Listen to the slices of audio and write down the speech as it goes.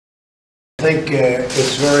I think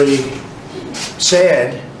it's very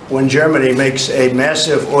sad when Germany makes a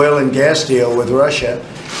massive oil and gas deal with Russia,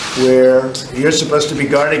 where you're supposed to be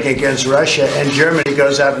guarding against Russia, and Germany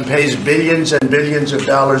goes out and pays billions and billions of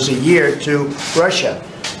dollars a year to Russia.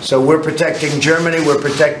 So we're protecting Germany, we're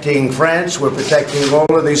protecting France, we're protecting all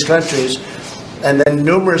of these countries, and then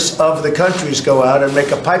numerous of the countries go out and make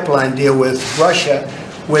a pipeline deal with Russia,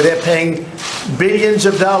 where they're paying billions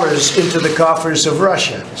of dollars into the coffers of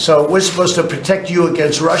Russia. So we're supposed to protect you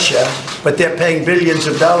against Russia, but they're paying billions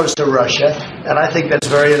of dollars to Russia, and I think that's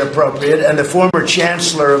very inappropriate. And the former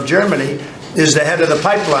chancellor of Germany is the head of the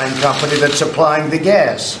pipeline company that's supplying the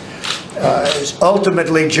gas.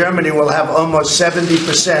 Ultimately, Germany will have almost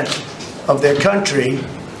 70% of their country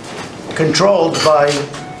controlled by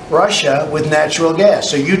Russia with natural gas.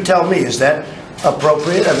 So you tell me, is that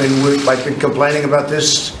appropriate? I mean, I've been complaining about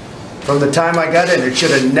this from the time I got in. It should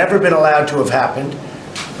have never been allowed to have happened.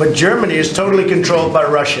 But Germany is totally controlled by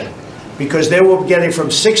Russia, because they were getting from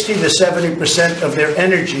 60 to 70% of their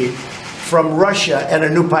energy from Russia and a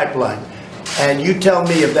new pipeline. And you tell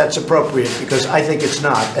me if that's appropriate, because I think it's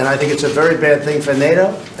not. And I think it's a very bad thing for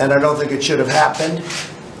NATO, and I don't think it should have happened.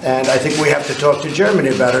 And I think we have to talk to Germany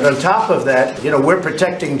about it. On top of that, you know, we're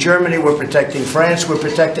protecting Germany, we're protecting France, we're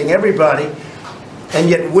protecting everybody, and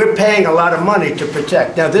yet we're paying a lot of money to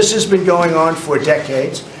protect. Now, this has been going on for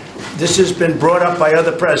decades. This has been brought up by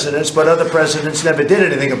other presidents, but other presidents never did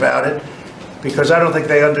anything about it, because I don't think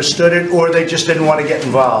they understood it, or they just didn't want to get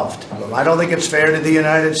involved. I don't think it's fair to the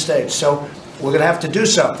United States. So we're going to have to do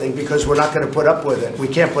something, because we're not going to put up with it. We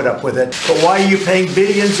can't put up with it. But why are you paying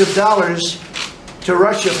billions of dollars to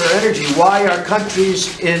Russia for energy? Why are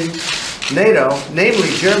countries in NATO,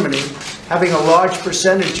 namely Germany, having a large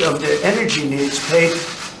percentage of their energy needs paid,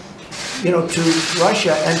 you know, to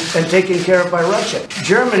Russia and taken care of by Russia?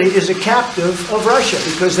 Germany is a captive of Russia,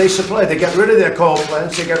 because they supply. They got rid of their coal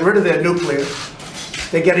plants. They got rid of their nuclear.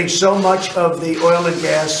 They're getting so much of the oil and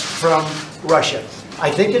gas from Russia. I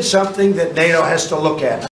think it's something that NATO has to look at.